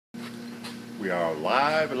We are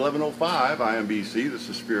live at 11:05 IMBC. This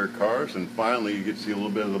is Spirit Cars, and finally you get to see a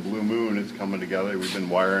little bit of the blue moon. It's coming together. We've been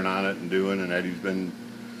wiring on it and doing, and Eddie's been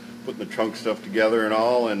putting the trunk stuff together and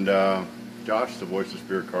all. And Josh, the voice of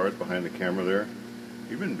Spirit Cars, behind the camera there.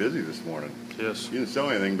 You've been busy this morning. Yes. You didn't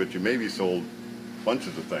sell anything, but you maybe sold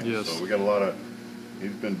bunches of things. Yes. So we got a lot of.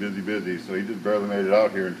 He's been busy. So he just barely made it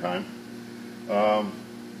out here in time. I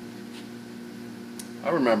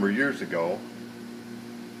remember years ago.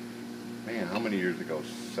 Man, how many years ago?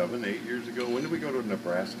 7, 8 years ago? When did we go to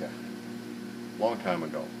Nebraska? Long time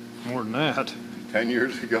ago. More than that. 10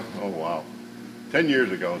 years ago? Oh, wow. 10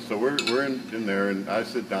 years ago. So we're in there, and I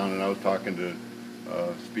sit down, and I was talking to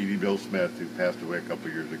Speedy Bill Smith, who passed away a couple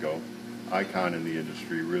of years ago. Icon in the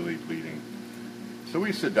industry, really leading. So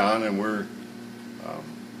we sit down, and we're,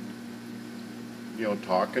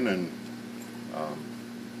 talking, and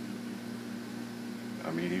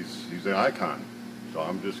I mean, he's an icon. So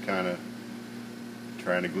I'm just kind of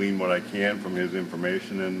trying to glean what I can from his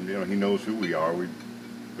information, and he knows who we are. We've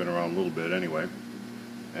been around a little bit anyway.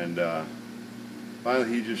 And finally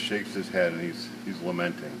he just shakes his head, and he's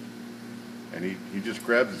lamenting. And he just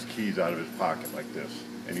grabs his keys out of his pocket like this,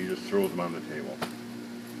 and he just throws them on the table.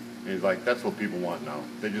 And he's like, that's what people want now.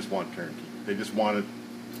 They just want turnkey. They just want it.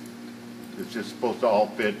 It's just supposed to all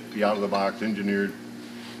fit, be out of the box, engineered.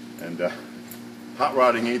 And hot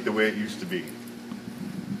rodding ain't the way it used to be.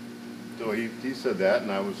 So he said that,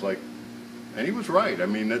 and I was like, and he was right. I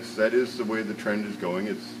mean, that is the way the trend is going.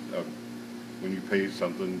 It's when you pay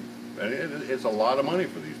something, and it's a lot of money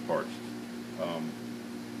for these parts.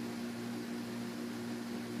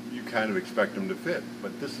 You kind of expect them to fit,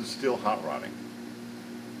 but this is still hot rodding.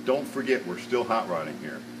 Don't forget, we're still hot rodding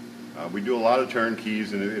here. We do a lot of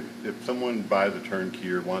turnkeys, and if someone buys a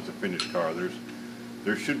turnkey or wants a finished car,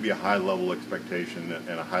 there should be a high level expectation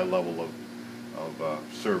and a high level of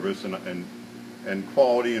service and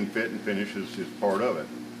quality and fit and finish is part of it.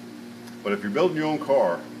 But if you're building your own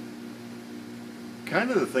car, kind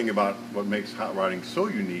of the thing about what makes hot rodding so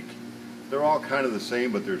unique, they're all kind of the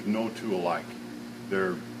same, but there's no two alike.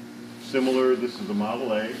 They're similar. This is a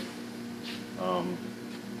Model A.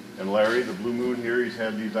 And Larry, the Blue Moon here, he's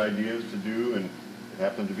had these ideas to do, and it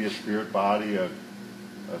happens to be a Spirit body, a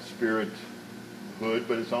Spirit hood,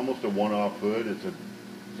 but it's almost a one-off hood.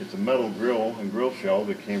 It's a metal grill and grill shell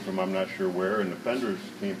that came from I'm not sure where, and the fenders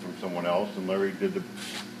came from someone else, and Larry did the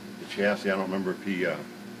chassis. I don't remember if he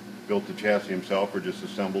built the chassis himself or just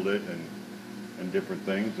assembled it and different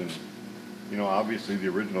things. And obviously the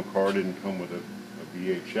original car didn't come with a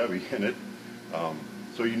V8 Chevy in it,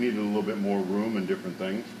 so you needed a little bit more room and different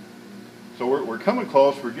things. So we're coming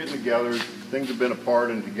close. We're getting together. Things have been apart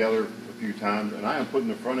and together a few times, and I am putting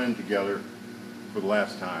the front end together for the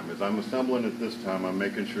last time. As I'm assembling it this time, I'm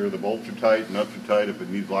making sure the bolts are tight, nuts are tight. If it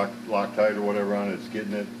needs Loctite or whatever on it, it's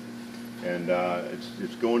getting it. And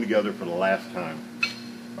it's going together for the last time.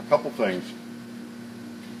 A couple things.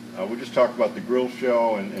 We'll just talk about the grill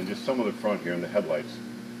shell and just some of the front here and the headlights.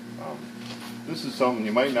 This is something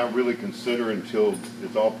you might not really consider until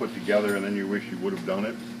it's all put together, and then you wish you would have done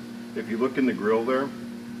it. If you look in the grill there,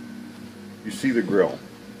 you see the grill.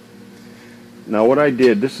 Now what I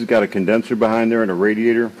did, this has got a condenser behind there and a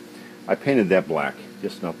radiator. I painted that black,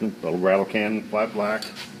 just nothing, little rattle can, flat black.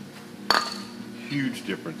 Huge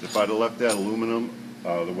difference. If I'd have left that aluminum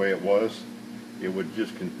the way it was, it would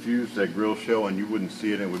just confuse that grill shell and you wouldn't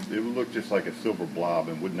see it. It would look just like a silver blob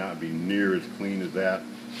and would not be near as clean as that.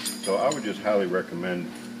 So I would just highly recommend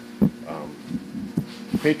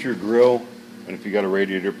paint your grill, and if you got a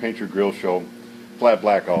radiator, paint your grill shell flat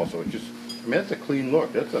black also. It's just, I mean, that's a clean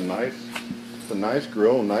look. That's a nice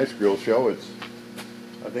grill, nice grill shell.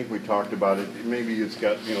 I think we talked about it. Maybe it's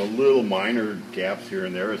got little minor gaps here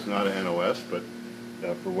and there. It's not an NOS, but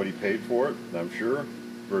for what he paid for it, I'm sure,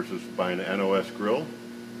 versus buying an NOS grill,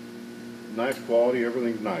 nice quality.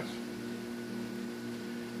 Everything's nice.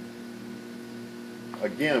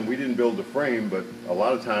 Again, we didn't build the frame, but a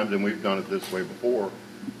lot of times, and we've done it this way before,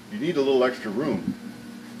 you need a little extra room.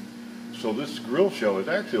 So this grill shell is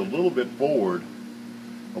actually a little bit forward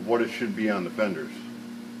of what it should be on the fenders,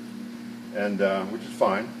 and which is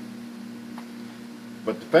fine.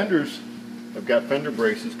 But the fenders have got fender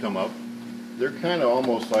braces come up. They're kind of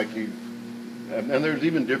almost like and there's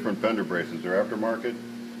even different fender braces. They're aftermarket.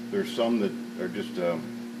 There's some that are just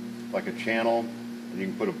like a channel, and you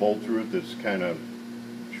can put a bolt through it that's kind of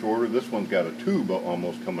shorter. This one's got a tube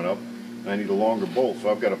almost coming up, and I need a longer bolt, so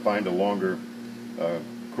I've got to find a longer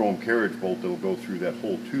chrome carriage bolt that will go through that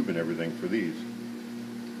whole tube and everything for these.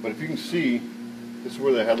 But if you can see, this is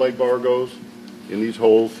where the headlight bar goes, in these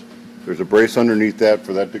holes. There's a brace underneath that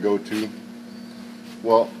for that to go to.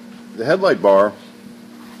 Well, the headlight bar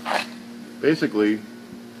basically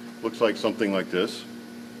looks like something like this,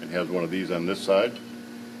 and has one of these on this side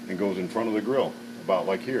and goes in front of the grill, about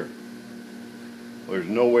like here. Well, there's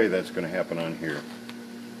no way that's going to happen on here.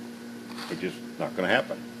 It's just not going to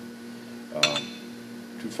happen.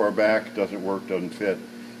 Too far back, doesn't work, doesn't fit.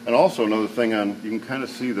 And also another thing, you can kind of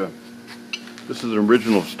see this is an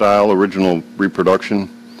original style, original reproduction.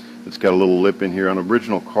 It's got a little lip in here. On an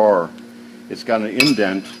original car, it's got an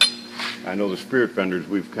indent. I know the Spirit fenders,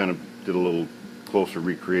 we've kind of did a little closer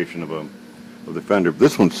recreation of the fender.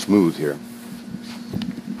 This one's smooth here.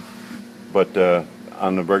 But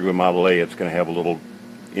on the regular Model A, it's going to have a little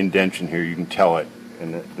indentation here. You can tell it,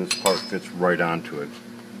 and this part fits right onto it.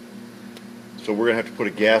 So we're going to have to put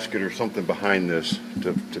a gasket or something behind this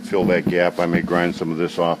to fill that gap. I may grind some of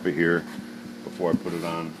this off of here before I put it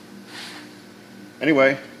on.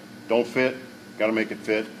 Anyway, don't fit. Got to make it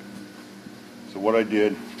fit. So what I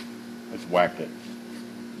did is whacked it.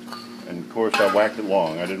 And of course I whacked it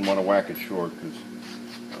long. I didn't want to whack it short because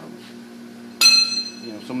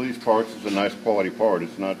you know, some of these parts is a nice quality part.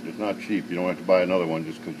 It's not cheap. You don't have to buy another one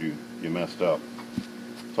just because you messed up.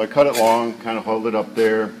 So I cut it long, kind of held it up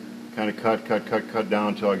there, kind of cut down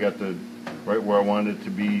until I got the right where I wanted it to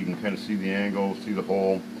be. You can kind of see the angle, see the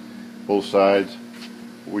hole, both sides.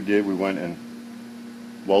 What we did, we went and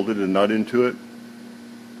welded a nut into it.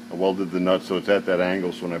 I welded the nut so it's at that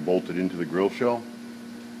angle, so when I bolt it into the grill shell,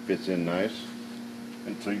 fits in nice.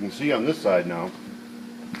 And so you can see on this side now,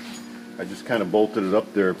 I just kind of bolted it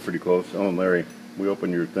up there pretty close. Oh, and Larry, we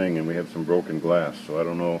opened your thing and we have some broken glass, so I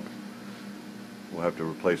don't know. We'll have to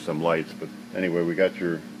replace some lights, but anyway, we got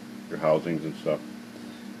your housings and stuff.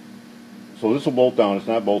 So this will bolt down. It's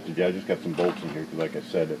not bolted yet. I just got some bolts in here because, like I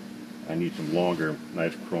said, I need some longer,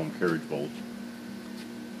 nice chrome carriage bolts.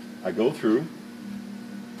 I go through,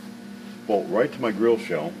 bolt right to my grill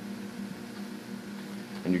shell,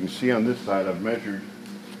 and you can see on this side I've measured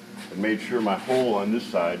and made sure my hole on this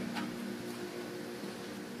side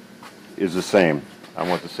is the same. I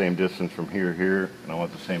want the same distance from here to here, and I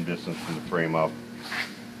want the same distance from the frame up.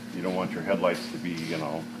 You don't want your headlights to be, you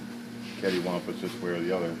know, cattywampus this way or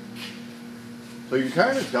the other. So you can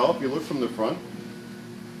kind of tell if you look from the front.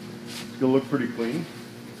 It's going to look pretty clean.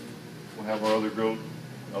 We'll have our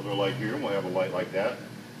other light here, and we'll have a light like that.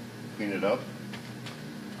 Clean it up.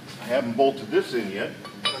 I haven't bolted this in yet.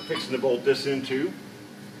 I'm fixing to bolt this in too.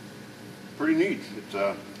 Pretty neat. It's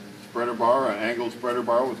a spreader bar, an angled spreader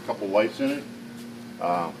bar with a couple lights in it.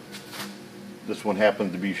 This one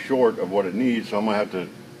happens to be short of what it needs, so I'm going to have to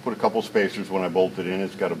put a couple spacers when I bolt it in.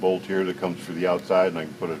 It's got a bolt here that comes through the outside, and I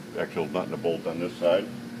can put an actual nut and a bolt on this side.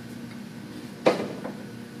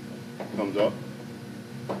 Comes up.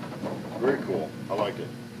 Very cool. I like it.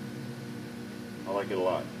 I like it a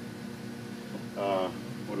lot.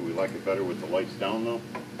 What do we like it better with the lights down though?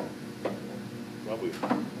 Probably.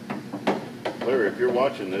 Larry, if you're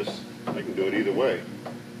watching this, I can do it either way.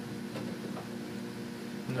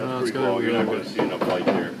 No, that's pretty cool. You're not going to see enough light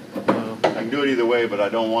there. No. I can do it either way, but I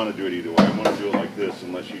don't want to do it either way. I want to do it like this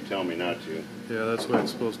unless you tell me not to. Yeah, that's the way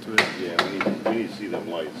it's supposed to be. Yeah, we need to see them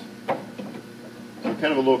lights. So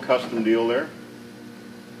kind of a little custom deal there.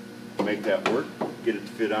 Make that work. Get it to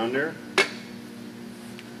fit on there.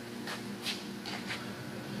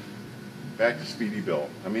 Back to Speedy Bill.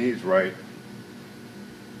 I mean, he's right.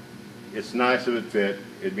 It's nice if it fit.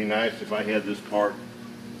 It'd be nice if I had this part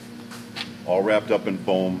all wrapped up in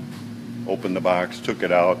foam, opened the box, took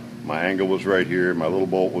it out. My angle was right here. My little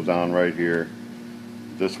bolt was on right here.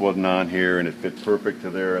 This wasn't on here, and it fit perfect to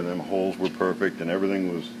there, and them holes were perfect, and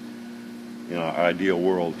everything was, you know, ideal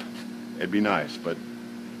world. It'd be nice, but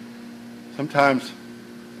sometimes,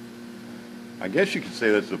 I guess you could say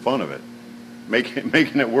that's the fun of it,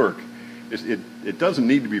 making it work. It doesn't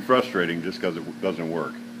need to be frustrating just because it doesn't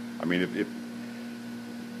work. I mean,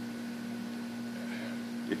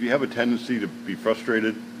 if you have a tendency to be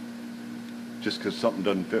frustrated just because something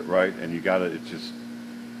doesn't fit right, and you got it, it's just,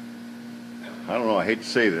 I don't know, I hate to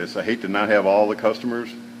say this, I hate to not have all the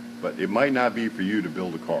customers, but it might not be for you to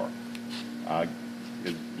build a car. As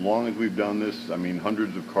long as we've done this, I mean,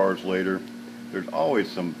 hundreds of cars later, there's always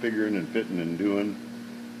some figuring and fitting and doing,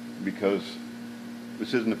 because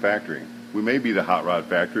this isn't a factory. We may be the hot rod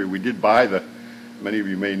factory. We did buy many of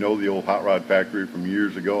you may know the old hot rod factory from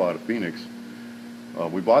years ago out of Phoenix.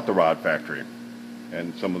 We bought the rod factory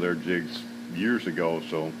and some of their jigs years ago,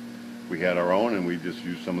 so we had our own and we just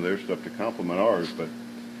used some of their stuff to complement ours, but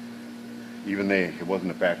even it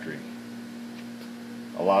wasn't a factory.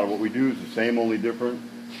 A lot of what we do is the same, only different.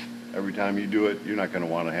 Every time you do it, you're not going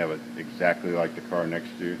to want to have it exactly like the car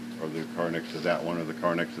next to you, or the car next to that one, or the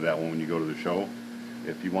car next to that one when you go to the show.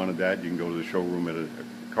 If you wanted that, you can go to the showroom at a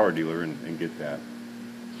car dealer and get that.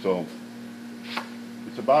 So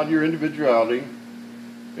it's about your individuality.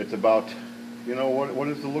 It's about, you know, what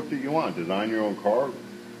is the look that you want? Design your own car.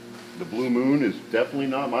 The Blue Moon is definitely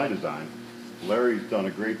not my design. Larry's done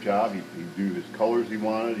a great job. He knew his colors he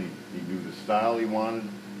wanted. He knew the style he wanted.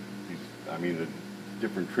 The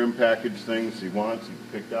different trim package things he wants, he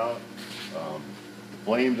picked out. The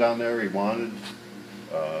flames on there he wanted.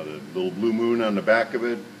 The little Blue Moon on the back of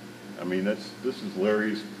it. I mean, this is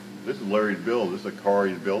Larry's build. This is a car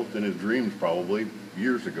he's built in his dreams probably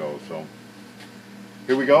years ago. So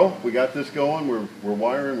here we go. We got this going. We're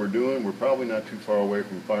wiring. We're probably not too far away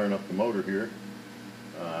from firing up the motor here.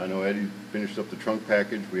 I know Eddie finished up the trunk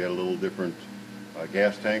package. We had a little different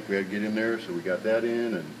gas tank we had to get in there, so we got that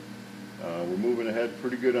in, and we're moving ahead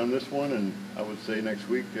pretty good on this one. And I would say next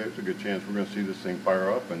week there's a good chance we're going to see this thing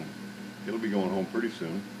fire up, and it'll be going home pretty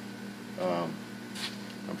soon.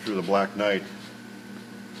 I'm sure the Black Knight,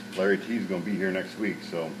 Larry T, is going to be here next week,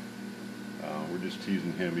 so we're just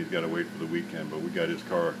teasing him. He's got to wait for the weekend, but we got his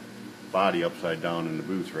car body upside down in the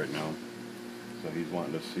booth right now, so he's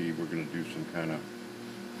wanting to see. We're going to do some kind of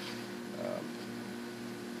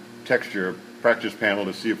texture practice panel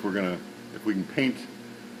to see if we can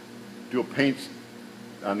do a paint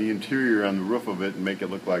on the interior on the roof of it and make it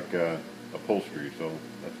look like upholstery. So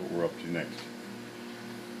that's what we're up to next.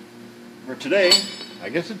 For today, I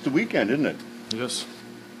guess it's the weekend, isn't it? Yes.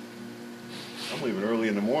 I'm leaving early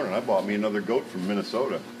in the morning. I bought me another goat from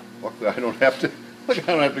Minnesota. Luckily, I don't have to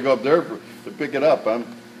go up there to pick it up.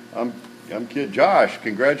 I'm kid Josh.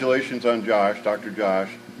 Congratulations on Josh, Dr.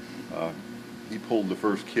 Josh. He pulled the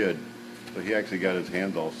first kid, so he actually got his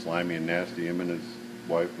hands all slimy and nasty. Him and his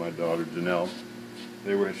wife, my daughter Janelle,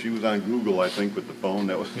 she was on Google, I think, with the phone.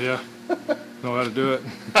 That was know how to do it.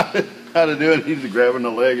 How to do it. He's grabbing the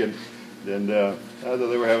leg, and I thought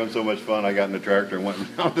they were having so much fun. I got in the tractor and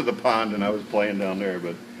went down to the pond, and I was playing down there.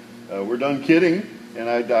 But we're done kidding, and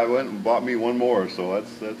I went and bought me one more. So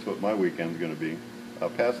that's what my weekend's going to be.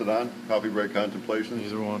 Pass it on. Coffee break contemplations.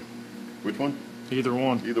 Either one. Which one? Either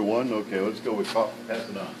one. Either one? Okay, let's go with coffee. Pass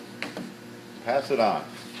it on. Pass it on.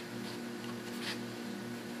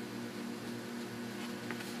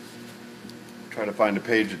 Try to find a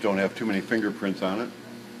page that don't have too many fingerprints on it.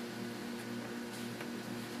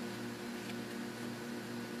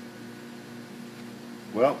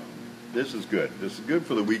 Well, this is good. This is good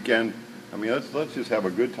for the weekend. I mean, let's just have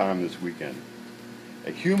a good time this weekend.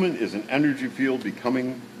 A human is an energy field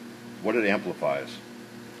becoming what it amplifies.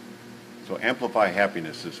 So amplify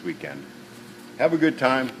happiness this weekend. Have a good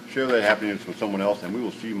time. Share that happiness with someone else, and we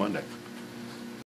will see you Monday.